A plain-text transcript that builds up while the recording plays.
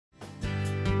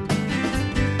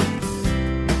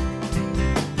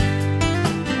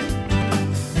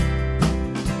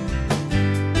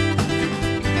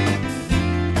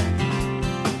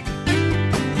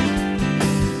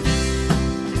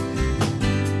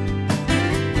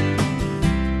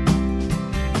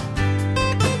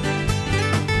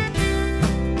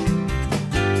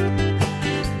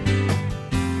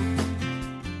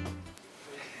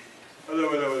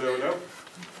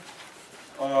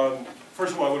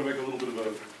want to make a little bit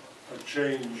of a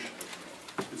change.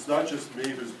 It's not just me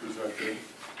who's presenting.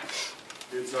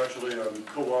 It's actually, I'm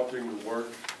co-opting the work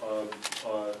of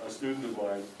a student of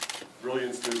mine,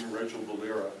 brilliant student, Rachel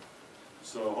Baliira.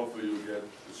 So hopefully you'll get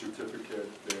a certificate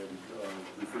and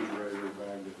refrigerator,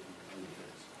 magnet, and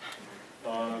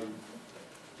other things.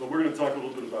 But we're going to talk a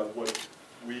little bit about what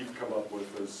we've come up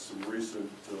with as some recent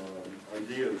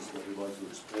ideas that we'd like to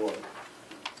explore.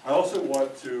 I also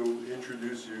want to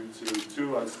introduce you to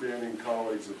two outstanding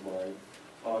colleagues of mine.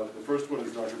 The first one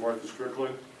is Dr. Martha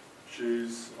Strickland.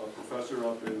 She's a professor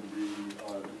up in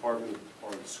the Department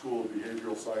of School of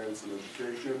Behavioral Science and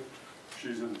Education.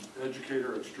 She's an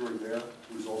educator extraordinaire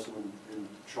who's also in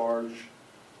charge,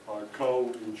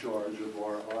 co-in charge of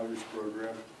our honors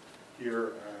program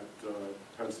here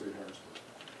at Penn State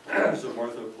Harrisburg. So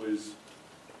Martha, please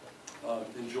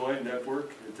enjoy,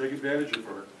 network, and take advantage of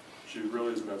her. She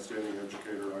really is an outstanding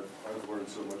educator. I've learned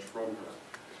so much from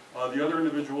her. The other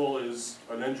individual is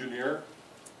an engineer.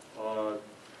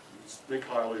 Think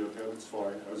highly of him, it's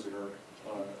fine, as Eric,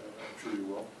 I'm sure you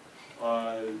will.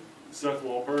 Seth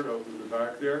Walpert over the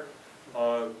back there.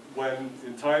 When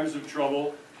in times of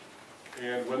trouble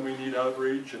and when we need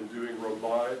outreach and doing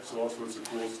robotics, all sorts of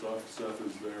cool stuff, Seth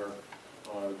is there,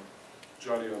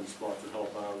 Johnny on the spot to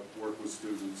help out, work with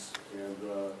students, and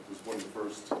was one of the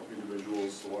first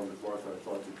individuals, along with Martha, I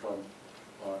thought, to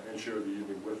come and share the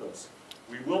evening with us.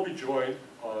 We will be joined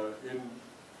in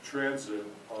transit,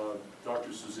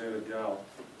 Dr. Susanna Gao,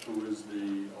 who is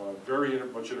the very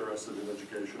much interested in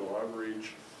educational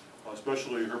outreach,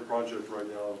 especially her project right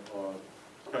now,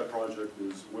 pet project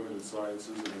is Women in Sciences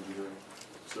and Engineering.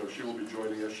 So she will be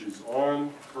joining us. She's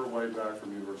on her way back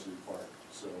from University Park,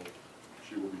 so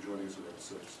she will be joining us around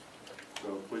 6.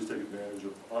 So please take advantage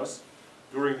of us.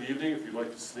 During the evening, if you'd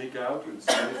like to sneak out and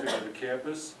see anything on the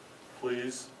campus,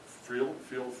 please feel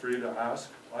free to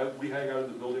ask. We hang out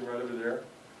in the building right over there.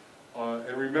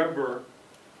 And remember,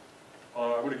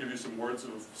 I'm going to give you some words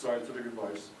of scientific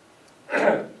advice.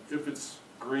 If it's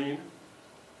green,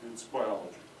 it's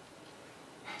biology.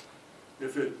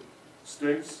 If it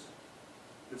stinks,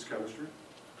 it's chemistry.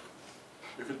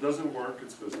 If it doesn't work,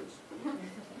 it's physics.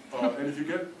 And if you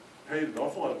get paid an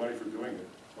awful lot of money for doing it,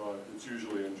 it's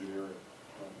usually engineering.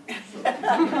 So take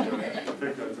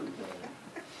that to the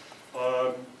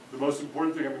bank. The most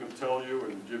important thing I'm going to tell you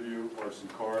and give you are some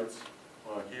cards.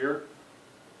 Here,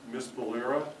 Miss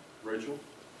Baliira, Rachel,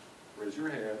 raise your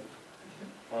hand.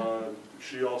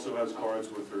 She also has cards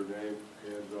with her name,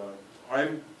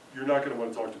 and you're not going to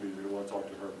want to talk to me, you're going to want to talk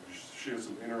to her. She has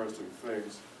some interesting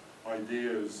things,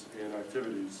 ideas, and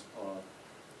activities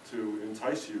to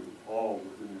entice you all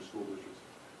within your school districts.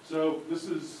 So this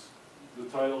is the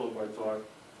title of my talk.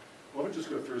 Let me just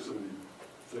go through some of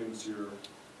the things here.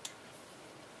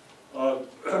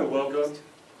 Welcome,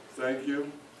 thank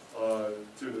you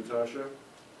to Natasha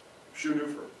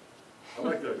Schunufer. I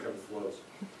like that kind of flows.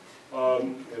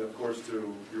 And of course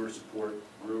to your support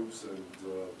groups and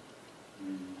the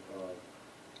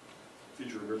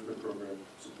teacher enrichment program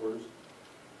supporters.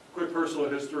 Quick personal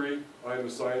history. I am a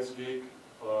science geek.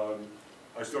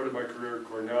 I started my career at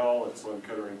Cornell at Sloan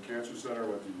Kettering Cancer Center,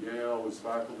 went to Yale, was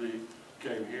faculty,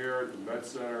 came here at the Med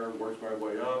Center, worked my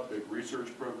way up, big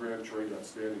research program, trained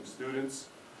outstanding students,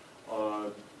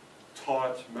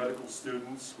 taught medical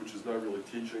students, which is not really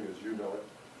teaching as you know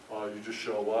it. You just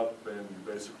show up and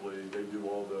you basically, they do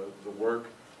all the work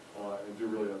and do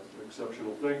really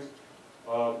exceptional things.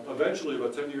 Eventually,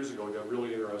 about 10 years ago, I got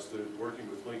really interested working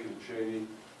with Lincoln and Cheney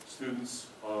students,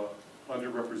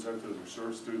 underrepresented and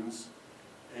reserve students,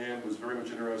 and was very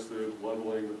much interested in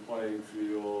leveling the playing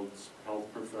fields, health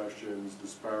professions,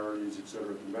 disparities, et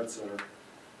cetera, at the Med Center,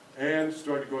 and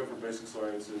started going from basic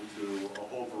science into a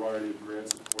whole variety of grant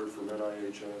support from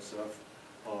NIH,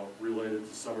 NSF, related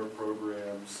to summer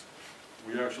programs.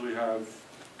 We actually have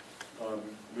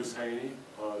Miss Haney,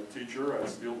 teacher at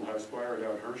Steelton High Spire, and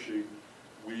out at Hershey.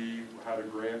 We had a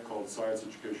grant called Science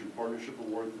Education Partnership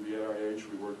Award through the NIH.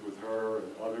 We worked with her and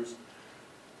others.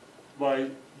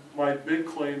 My big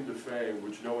claim to fame,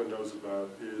 which no one knows about,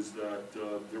 is that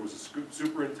there was a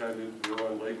superintendent, we were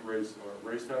on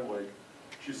Racetown Lake.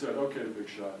 She said, okay, big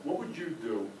shot, what would you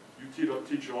do? You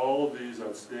teach all of these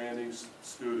outstanding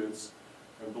students,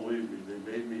 and believe me,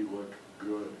 they made me look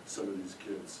good, some of these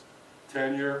kids.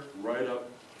 Tenure, right up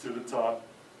to the top,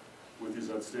 with these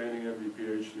outstanding MD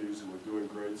PhDs who were doing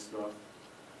great stuff.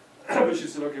 But she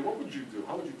said, okay, what would you do?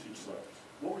 How would you teach science?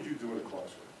 What would you do in a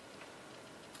classroom?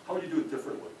 How would you do it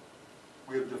differently?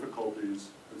 We have difficulties.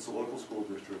 It's a local school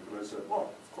district. And I said,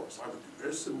 well, of course, I would do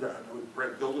this and that. I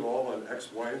would build it all on X,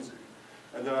 Y, and Z.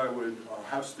 And then I would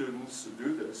have students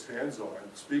do this, hands-on,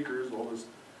 speakers, all this.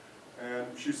 And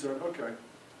she said, okay,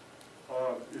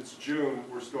 it's June,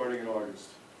 we're starting in August.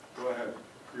 Go ahead,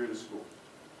 create a school.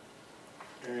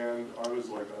 And I was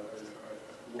like,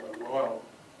 wow.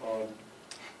 And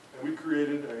we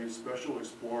created a special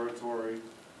exploratory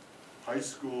high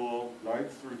school, 9th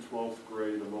through 12th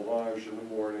grade, a melange in the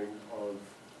morning of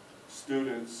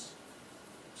students,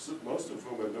 most of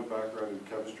whom had no background in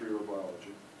chemistry or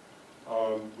biology.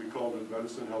 We called it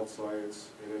medicine, health science,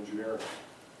 and engineering.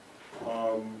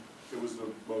 It was the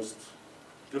most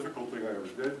difficult thing I ever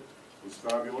did. It was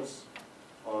fabulous.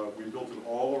 We built it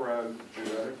all around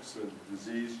genetics and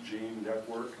disease gene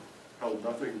network, held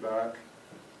nothing back.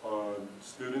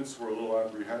 Students were a little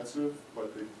apprehensive,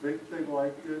 but they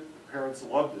liked it. The parents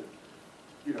loved it.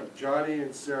 You know, Johnny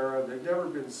and Sarah, they've never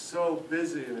been so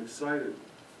busy and excited.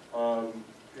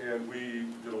 And we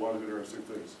did a lot of interesting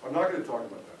things. I'm not going to talk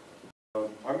about that.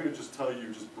 I'm going to just tell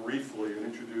you just briefly and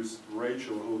introduce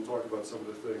Rachel, who will talk about some of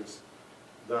the things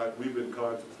that we've been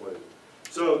contemplating.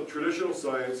 So, traditional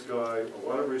science guy, a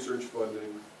lot of research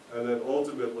funding, and then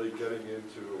ultimately getting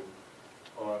into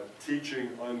teaching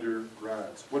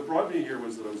undergrads. What brought me here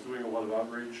was that I was doing a lot of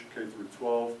outreach, K through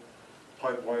 12,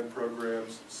 pipeline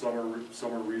programs,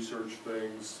 summer research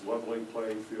things, leveling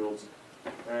playing fields,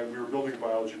 and we were building a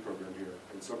biology program here.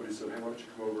 And somebody said, hey, why don't you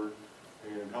come over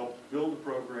and help build the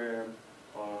program?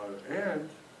 And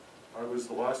I was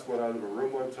the last one out of the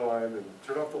room one time, and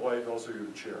turn off the light, and also you're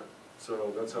the chair.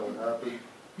 So that's how it happened,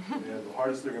 and the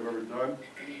hardest thing I've ever done.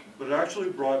 But it actually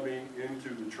brought me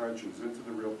into the trenches, into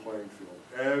the real playing field.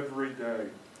 Every day,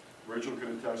 Rachel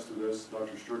can attest to this,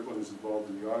 Dr. Strickland is involved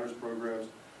in the honors programs.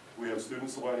 We have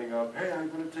students lining up, hey, I'm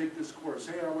going to take this course,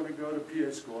 hey, I want to go to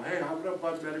PA school, hey, how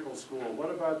about medical school,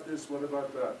 what about this, what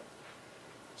about that?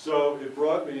 So it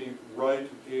brought me right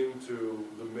into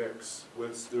the mix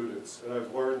with students, and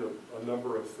I've learned a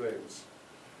number of things.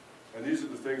 And these are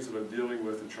the things that I'm dealing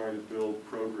with and trying to build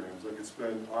programs. I could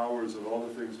spend hours on all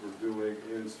the things we're doing,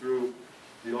 and it's through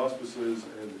the auspices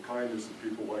and the kindness of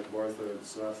people like Martha and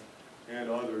Seth and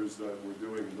others that we're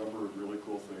doing a number of really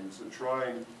cool things and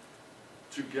trying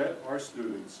to get our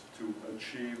students to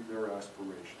achieve their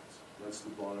aspirations. That's the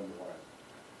bottom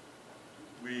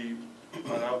line.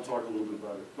 And I'll talk a little bit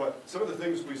about it, but some of the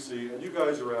things we see, and you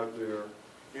guys are out there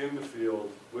in the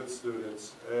field with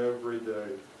students every day,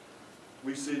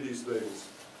 we see these things.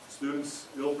 Students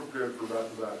ill-prepared for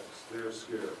mathematics. They are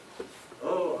scared.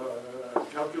 Oh,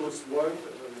 calculus 1,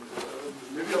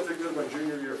 maybe I'll take that in my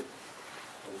junior year.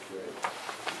 Okay.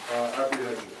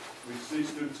 Apprehension. We see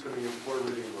students coming in poor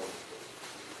reading levels.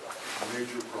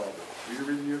 Major problem. Do you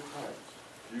read the New York Times?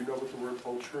 Do you know what the word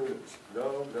poltroon is?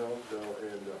 No, no, no,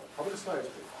 and no. How about a science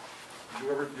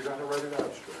paper? Did you got to write an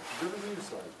abstract? Did you ever read a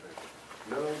science paper?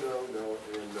 No, no, no,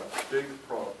 and no. Big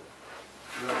problem.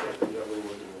 And that's something that we're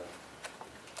looking at.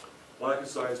 Lack of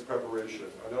science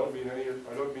preparation. I don't mean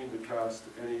to cast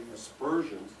any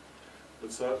aspersions,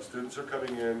 but some students are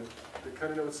coming in, they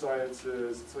kind of know what science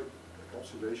is. It's like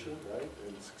observation, right?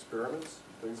 And it's experiments,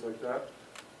 things like that.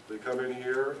 They come in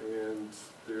here and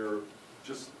they're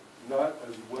just not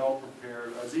as well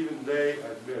prepared as even they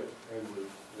admit and would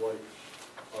like,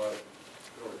 or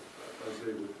as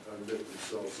they would admit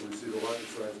themselves. So we see the lack of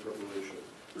science preparation.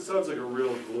 This sounds like a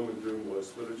real gloom and doom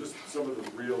list, but it's just some of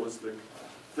the realistic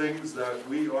things that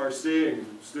we are seeing,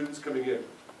 students coming in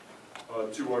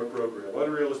to our program.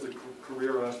 Unrealistic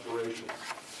career aspirations.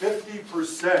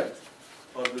 50%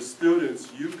 of the students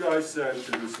you guys send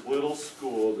to this little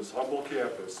school, this humble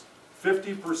campus,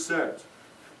 50%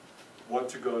 want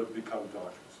to go to become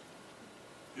doctors.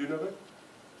 Do you know that?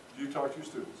 Do you talk to your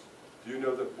students? Do you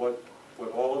know that what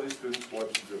all of these students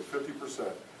want to do?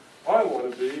 50%. I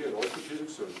want to be an orthopedic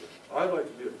surgeon. I'd like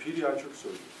to be a pediatric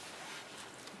surgeon.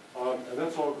 And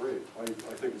that's all great. I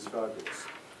think it's fabulous.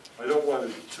 I don't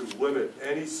want to limit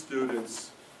any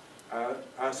students'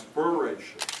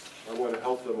 aspirations. I want to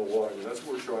help them along, and that's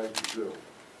what we're trying to do.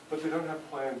 But they don't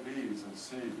have plan Bs and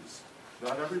Cs.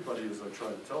 Not everybody, as I try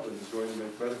to tell them, is going to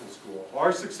make medical school.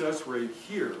 Our success rate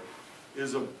here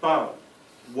is about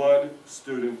 1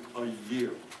 student a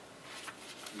year.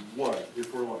 1,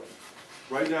 if we're lucky.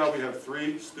 Right now we have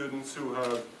 3 students who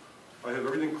have, I have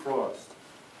everything crossed.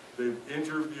 They've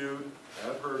interviewed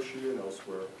at Hershey and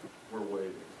elsewhere. We're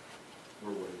waiting.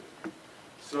 We're waiting.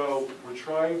 So we're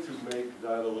trying to make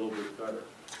that a little bit better.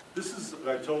 This is,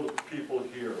 I told the people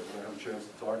here when I have a chance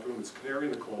to talk to them, it's canary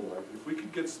in the coal mine. If we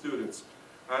could get students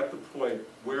at the point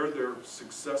where they're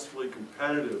successfully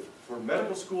competitive for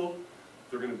medical school,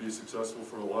 they're going to be successful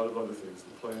for a lot of other things,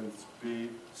 the plans B,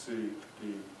 C,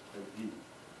 D, and E.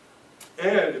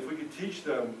 And if we could teach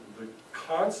them the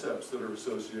concepts that are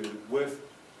associated with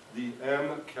the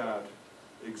MCAT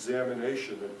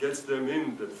examination that gets them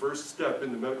in the first step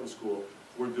into medical school,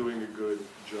 we're doing a good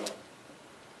job.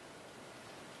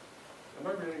 Am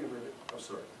I reading already? I'm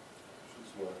sorry.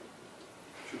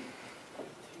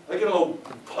 I get all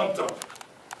pumped up.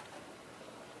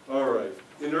 All right.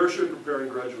 Inertia in preparing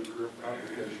graduate career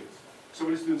applications. So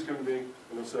many students come to me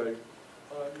and they'll say,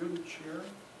 you're the chair?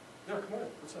 Yeah, come on.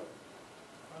 What's up?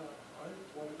 I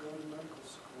want to go to medical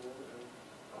school. And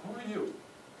who are you?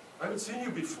 I haven't seen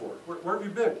you before. Where have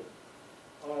you been?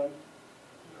 I'm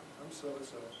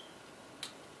so-and-so.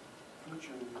 I'm a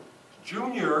junior.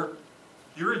 Junior?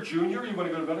 You're a junior? You want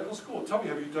to go to medical school? Tell me,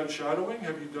 have you done shadowing?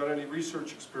 Have you done any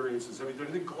research experiences? Have you done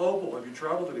anything global? Have you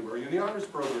traveled anywhere? Are you in the honors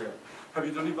program? Have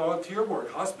you done any volunteer work,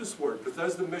 hospice work,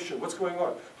 Bethesda mission? What's going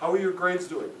on? How are your grades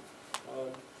doing?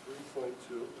 3.2.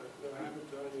 I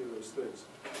haven't done any of those things.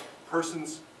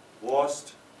 Person's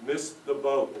lost, missed the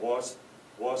boat,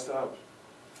 lost out.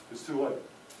 It's too late.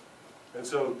 And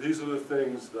so these are the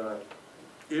things that,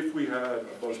 if we had a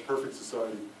most perfect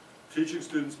society, teaching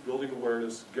students, building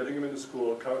awareness, getting them into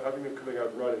school, having them coming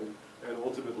out running, and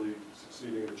ultimately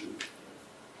succeeding and achieving.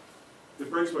 It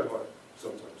breaks my heart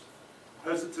sometimes.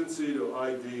 Hesitancy to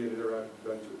ID and interact with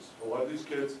mentors. A lot of these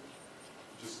kids,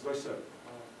 just as I said,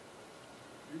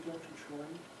 you Dr.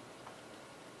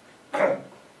 Chorney?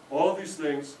 All of these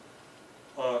things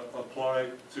apply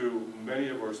to many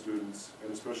of our students,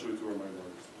 and especially to our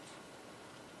minority students.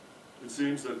 It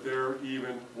seems that they're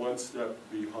even one step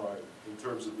behind in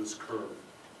terms of this curve,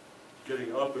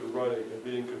 getting up and running and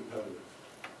being competitive.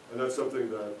 And that's something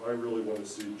that I really want to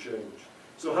see change.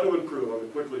 So how to improve? I'm going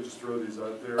to quickly just throw these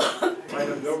out there. I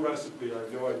have no recipe, I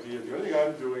have no idea. The only thing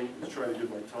I'm doing is trying to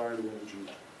give my time and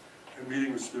energy and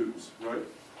meeting with students, right?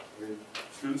 I mean,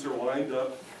 students are lined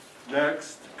up.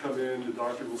 Next, come in, the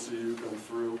doctor will see you, come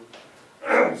through.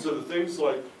 So the things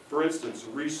like, for instance,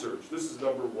 research. This is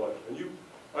number one. And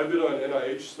I've been on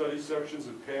NIH study sections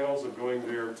and panels. I'm going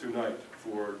there tonight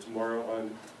for tomorrow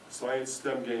on science,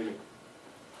 STEM gaming,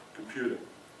 computing,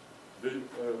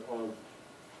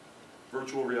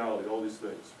 virtual reality, all these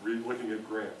things. Looking at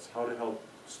grants, how to help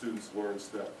students learn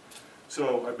STEM.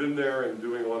 So I've been there and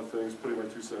doing a lot of things, putting my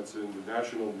 2 cents in, the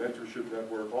National Mentorship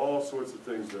Network, all sorts of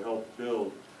things to help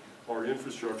build our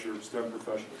infrastructure of STEM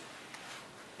professionals.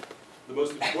 The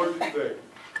most important thing,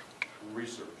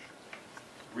 research.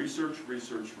 Research,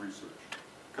 research, research.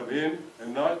 Come in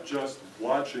and not just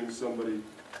watching somebody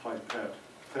pipette,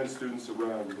 10 students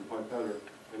around with a pipetter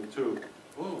and a tube.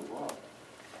 Oh, wow.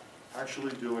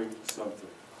 Actually doing something.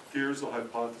 Here's the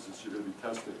hypothesis you're going to be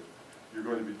testing. You're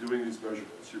going to be doing these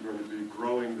measurements. You're going to be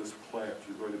growing this plant.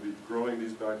 You're going to be growing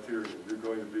these bacteria. You're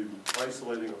going to be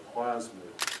isolating a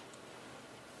plasmid.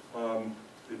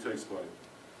 It takes money.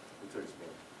 It takes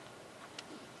money.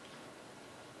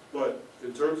 But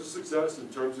in terms of success, in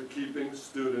terms of keeping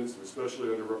students, especially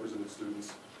underrepresented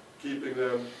students, keeping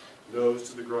them nose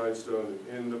to the grindstone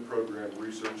and in the program,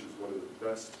 research is one of the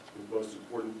best and most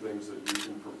important things that you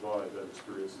can provide that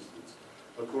experience to students.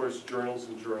 Of course, journals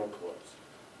and journal clubs.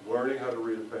 Learning how to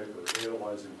read a paper,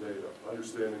 analyzing data,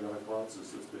 understanding the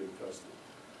hypothesis that's being tested.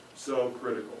 So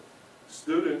critical.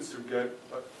 Students who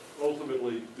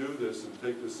ultimately do this and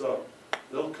take this up,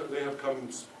 they have come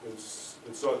and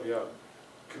sought me out.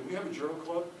 Can we have a journal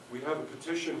club? We have a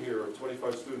petition here of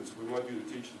 25 students. We want you to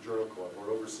teach the journal club or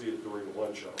oversee it during the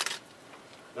lunch hour.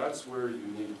 That's where you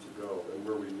need to go and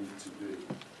where we need to be.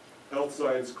 Health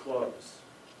science clubs.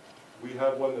 We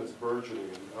have one that's burgeoning,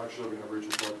 and actually we're going to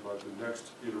have Rachel talk about the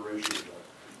next iteration of that.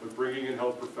 But bringing in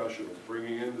health professionals,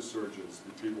 bringing in the surgeons,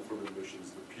 the people from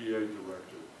admissions, the PA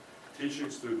director,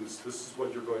 teaching students this is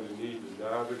what you're going to need to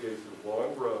navigate the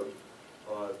long road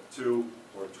to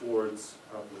or towards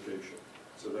application.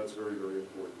 So that's very, very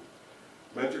important.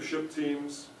 Mentorship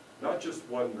teams, not just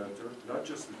one mentor, not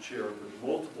just the chair, but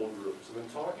multiple groups. And then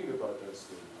talking about that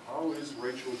student. How is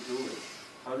Rachel doing?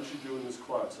 How did she do in this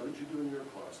class? How did you do in your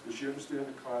class? Does she understand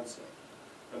the concept?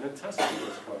 And then testing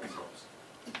those concepts.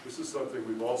 This is something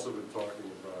we've also been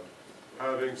talking about.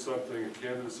 Having something, a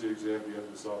candidacy exam at the end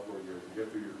of the sophomore year. You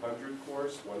get through your 100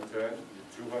 course, 110, your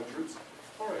 200s.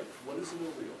 All right, what is an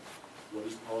allele? What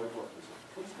is polymorphism?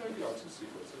 What is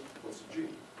deoxysequence? What's a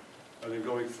gene? And then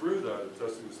going through that and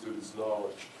testing the students'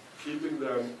 knowledge, keeping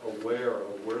them aware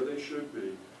of where they should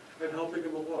be, and helping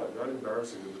them along, not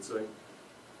embarrassing them, but saying,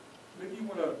 maybe you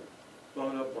want to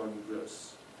bone up on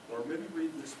this, or maybe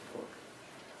read this book.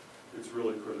 It's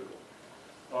really critical.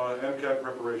 MCAT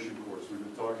preparation course, we've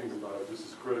been talking about, this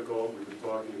is critical, we've been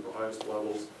talking at the highest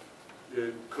levels.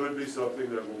 It could be something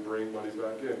that will bring money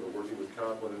back in, but working with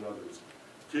Kaplan and others.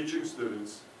 Teaching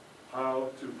students how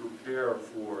to prepare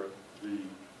for the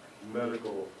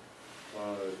medical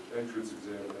entrance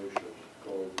examination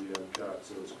called the MCAT,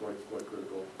 so it's quite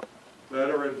critical.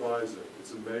 Better advising.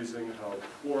 It's amazing how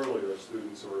poorly our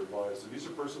students are advised. And these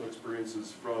are personal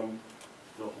experiences from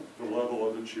the level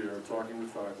of the chair, talking with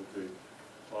faculty.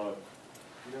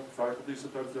 Faculty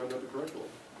sometimes don't know the curriculum.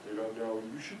 They don't know,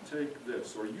 you should take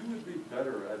this, or you would be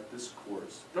better at this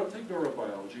course. Don't take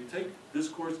neurobiology, take this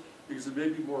course because it may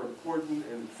be more important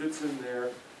and it fits in there,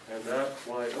 and that's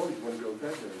why, oh, you want to go to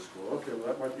veterinary school. Okay, well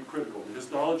that might be critical. The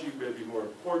histology may be more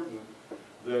important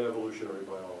than evolutionary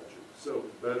biology. So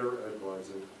better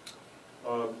advising.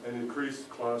 And increased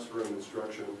classroom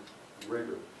instruction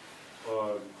rigor.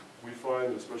 We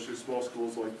find, especially small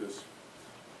schools like this,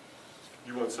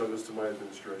 you want to send this to my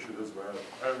administration, it doesn't matter.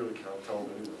 I really can't tell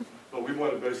them anyway. But we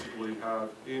want to basically have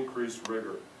increased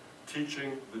rigor.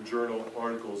 Teaching the journal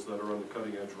articles that are on the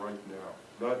cutting edge right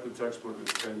now. Not the textbook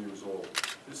that's 10 years old.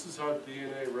 This is how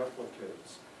DNA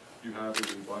replicates. You have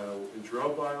it in intro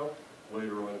bio,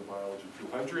 later on in biology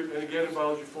 200, and again in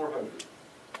biology 400.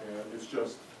 And it's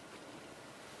just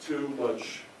too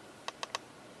much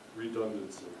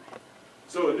redundancy.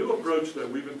 So a new approach that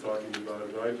we've been talking about,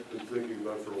 and I've been thinking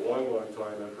about for a long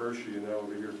time at Hershey and now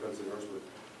over here at Penn and Harrisburg,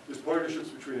 is partnerships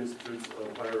between institutes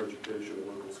of higher education and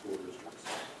local school districts.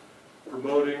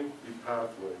 Promoting the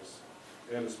pathways,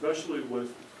 and especially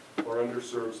with our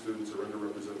underserved students or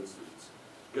underrepresented students.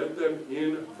 Get them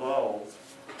involved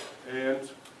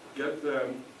and get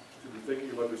them to be thinking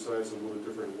about their science in a little bit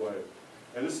different way.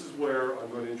 And this is where I'm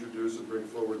going to introduce and bring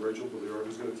forward Rachel Baliira,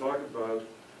 who's going to talk about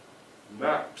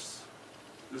maps.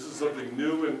 This is something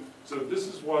new, and so this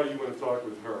is why you want to talk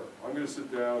with her. I'm going to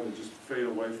sit down and just fade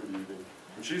away for the evening.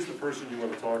 And she's the person you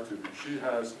want to talk to, because she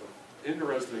has an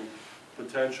interesting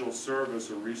potential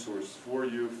service or resource for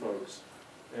you folks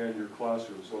and your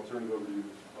classroom. So I'll turn it over to you,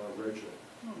 Rachel.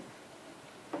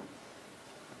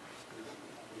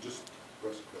 Just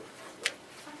press it.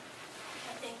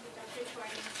 Thank you, Dr.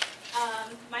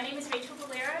 Chorney. My name is Rachel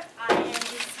Baliira. I am a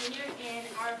senior in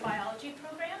our biology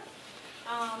program.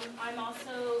 I'm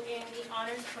also in the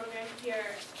honors program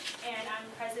here, and I'm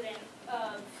president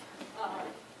of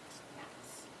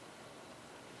MAPS.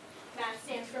 MAPS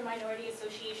stands for Minority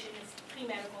Associations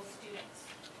Pre-Medical Students.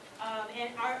 And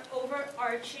our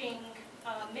overarching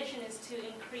mission is to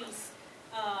increase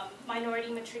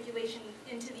minority matriculation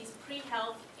into these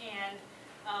pre-health and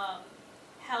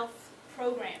health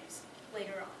programs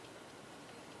later on.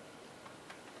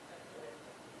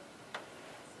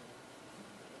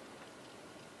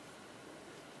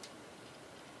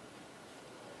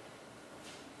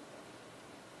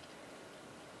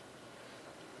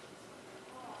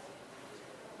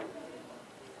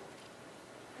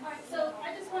 So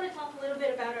I just want to talk a little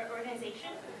bit about our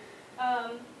organization.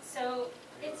 So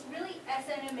it's really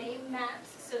SNMA MAPS,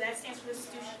 so that stands for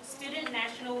Student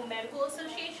National Medical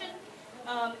Association,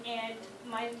 and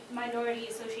Minority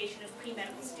Association of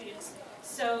Pre-Medical Students.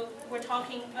 So we're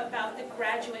talking about the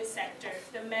graduate sector,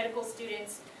 the medical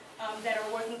students that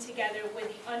are working together with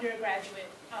the undergraduate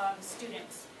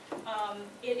students.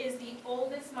 It is the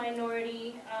oldest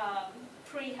minority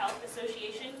pre-health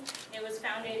association. It was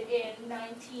founded in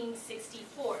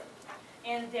 1964,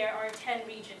 and there are 10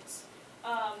 regions.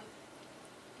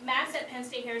 MAPS at Penn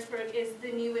State Harrisburg is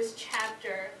the newest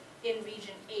chapter in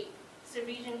Region 8. So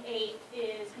Region 8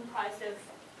 is comprised of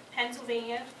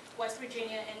Pennsylvania, West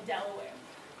Virginia, and Delaware.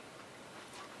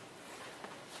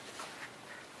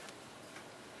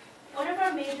 One of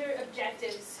our major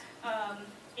objectives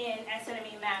in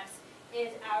SNMA MAPS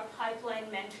is our pipeline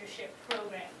mentorship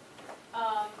program.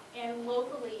 And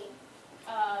locally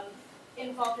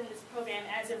involved in this program,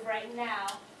 as of right now,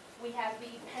 we have the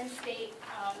Penn State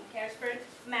Harrisburg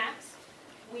MAPS.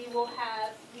 We will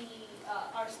have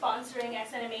our sponsoring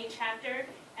SNMA chapter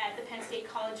at the Penn State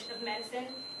College of Medicine.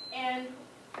 And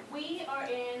we are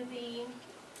in the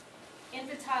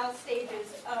infantile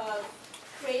stages of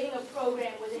creating a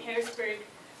program with the Harrisburg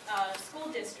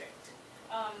School District.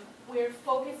 We're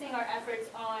focusing our efforts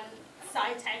on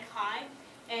SciTech High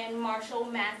and Marshall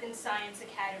Math and Science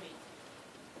Academy.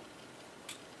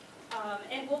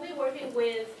 And we'll be working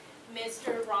with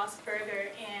Mr.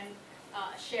 Rossberger and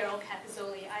Cheryl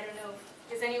Capizoli. I don't know,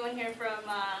 is anyone here from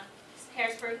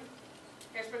Harrisburg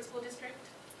School District?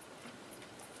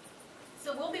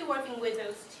 So we'll be working with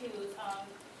those two,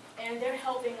 and they're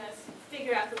helping us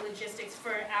figure out the logistics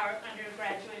for our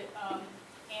undergraduate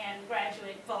and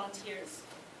graduate volunteers.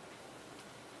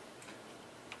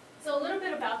 So a little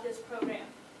bit about this program.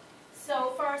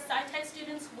 So for our SciTech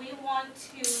students, we want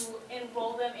to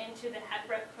enroll them into the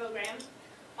HEPREP program.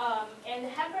 And the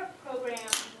HEPREP program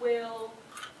will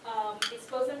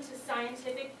expose them to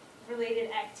scientific related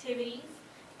activities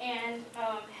and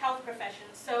health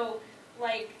professions. So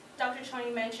like Dr.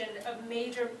 Chorney mentioned, a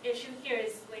major issue here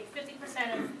is like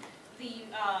 50% of the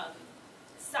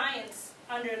science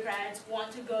undergrads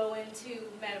want to go into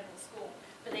medical school,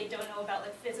 but they don't know about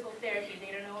like physical therapy,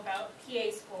 they don't know about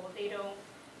PA school, they don't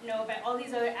know about all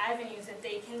these other avenues that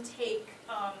they can take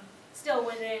still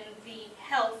within the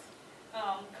health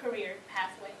career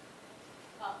pathway.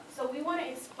 So we want to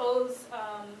expose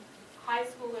high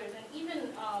schoolers and even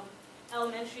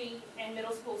elementary and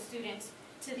middle school students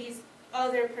to these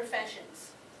other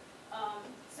professions.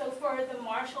 So for the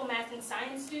Marshall Math and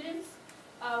Science students,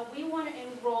 we want to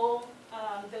enroll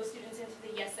those students into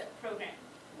the YESEP program.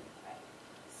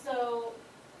 So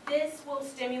this will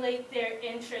stimulate their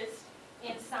interest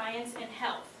in science and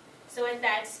health. So at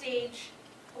that stage,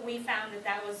 we found that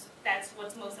that's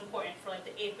what's most important for like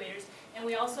the 8th graders. And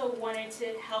we also wanted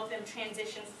to help them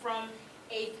transition from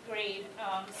 8th grade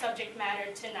subject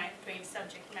matter to 9th grade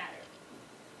subject matter.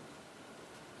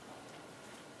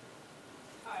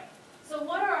 All right, so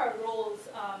what are our roles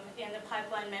in the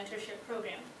Pipeline Mentorship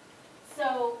Program?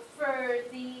 So for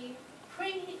the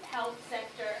pre-health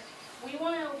sector, we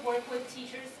want to work with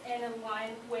teachers and align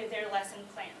with their lesson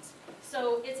plans.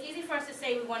 So it's easy for us to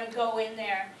say we want to go in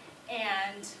there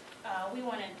and we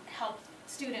want to help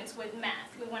students with math.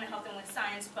 We want to help them with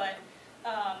science, but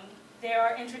there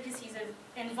are intricacies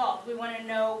involved. We want to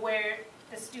know where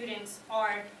the students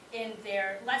are in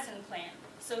their lesson plan.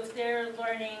 So if they're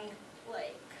learning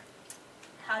like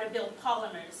how to build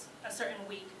polymers a certain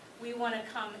week, we want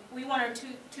our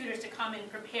tutors to come in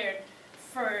prepared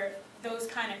for those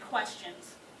kind of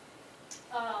questions.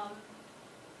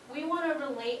 We want to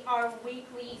relate our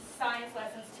weekly science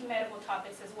lessons to medical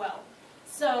topics as well.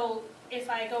 So if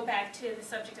I go back to the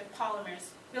subject of polymers,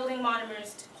 building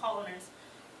monomers to polymers.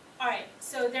 All right,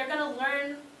 so they're going to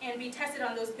learn and be tested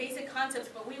on those basic concepts,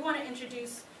 but we want to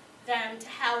introduce them to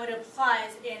how it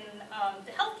applies in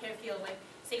the healthcare field. Like,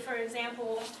 say for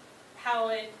example, how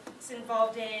it's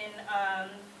involved in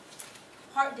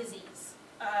heart disease,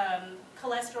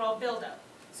 cholesterol buildup.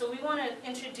 So we want to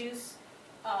introduce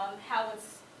how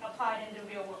it's applied in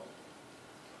the real world.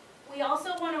 We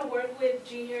also want to work with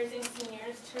juniors and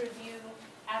seniors to review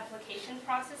application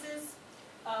processes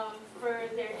for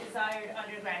their desired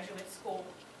undergraduate school.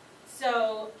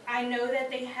 So I know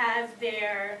that they have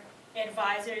their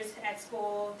advisors at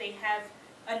school, they have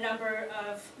a number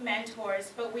of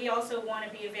mentors, but we also want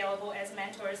to be available as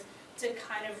mentors to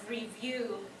kind of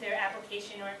review their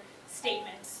application or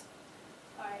statements.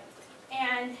 All right.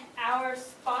 And our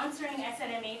sponsoring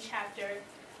SNMA chapter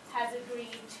has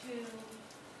agreed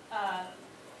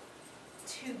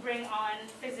to bring on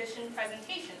physician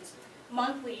presentations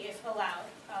monthly if allowed,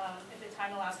 if the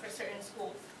time allows for certain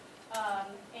schools.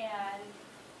 And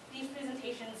these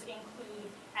presentations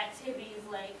include activities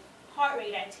like heart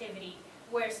rate activity,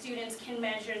 where students can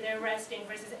measure their resting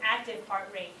versus active heart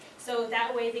rate. So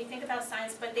that way they think about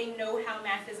science, but they know how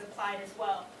math is applied as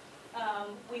well.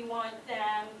 We want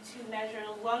them to measure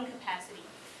lung capacity.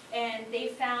 And they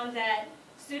found that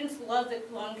students love the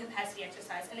lung capacity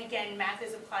exercise. And again, math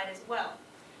is applied as well.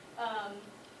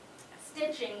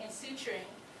 Stitching and suturing.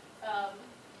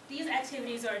 These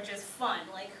activities are just fun.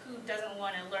 Like, who doesn't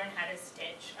want to learn how to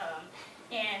stitch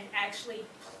and actually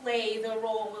play the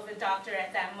role of a doctor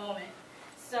at that moment?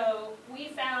 So we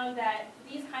found that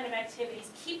these kind of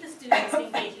activities keep the students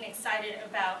engaged and excited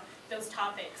about those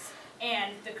topics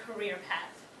and the career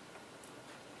path.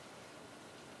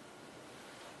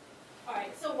 All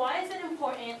right, so why is it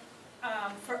important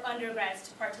for undergrads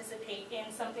to participate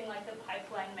in something like the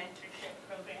Pipeline Mentorship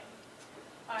Program?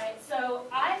 All right, so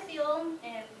I feel,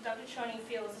 and Dr. Chorney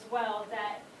feels as well,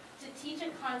 that to teach a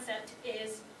concept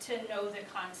is to know the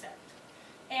concept.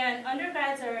 And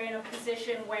undergrads are in a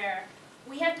position where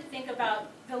we have to think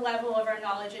about the level of our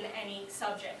knowledge in any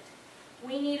subject.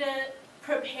 We need to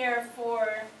prepare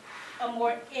for a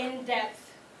more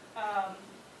in-depth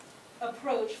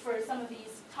approach for some of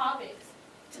these topics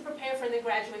to prepare for the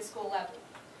graduate school level.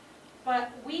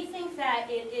 But we think that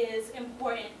it is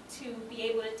important to be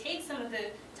able to take some of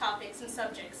the topics and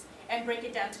subjects and break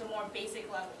it down to a more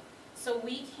basic level. So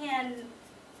we can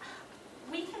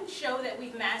show that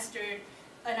we've mastered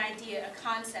an idea, a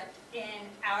concept in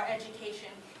our education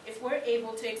if we're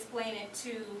able to explain it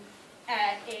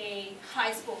at a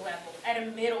high school level, at a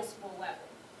middle school level.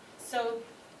 So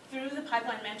through the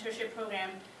Pipeline Mentorship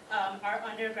Program, our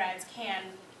undergrads can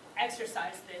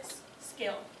exercise this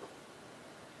skill.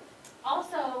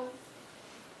 Also,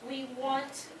 we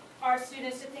want our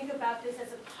students to think about this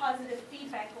as a positive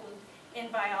feedback loop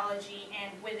in biology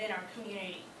and within our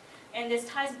community. And this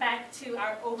ties back to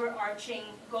our overarching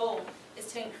goal,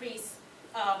 is to increase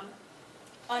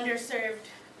underserved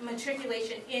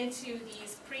matriculation into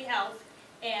these pre-health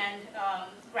and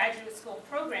graduate school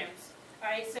programs. All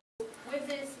right, so with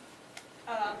this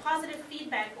positive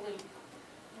feedback loop,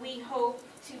 we hope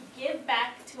to give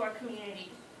back to our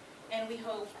community, and we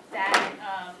hope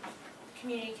that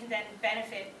community can then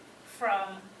benefit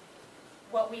from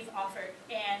what we've offered,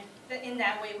 and in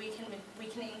that way we can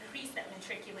increase that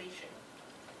matriculation.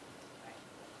 Right.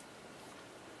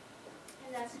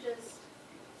 And that's just,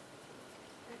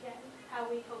 again, how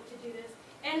we hope to do this.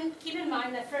 And keep in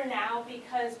mind that for now,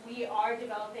 because we are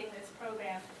developing this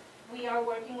program, we are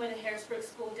working with the Harrisburg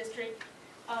School District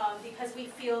because we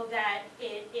feel that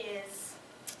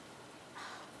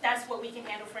that's what we can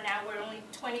handle for now. We're only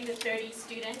 20 to 30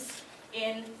 students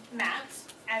in MAPS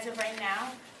as of right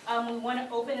now. We want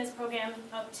to open this program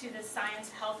up to the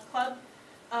Science Health Club,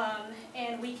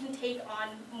 and we can take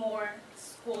on more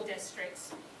school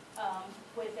districts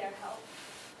with their help.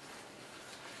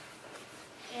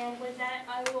 And with that,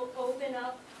 I will open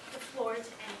up the floor to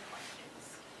any questions.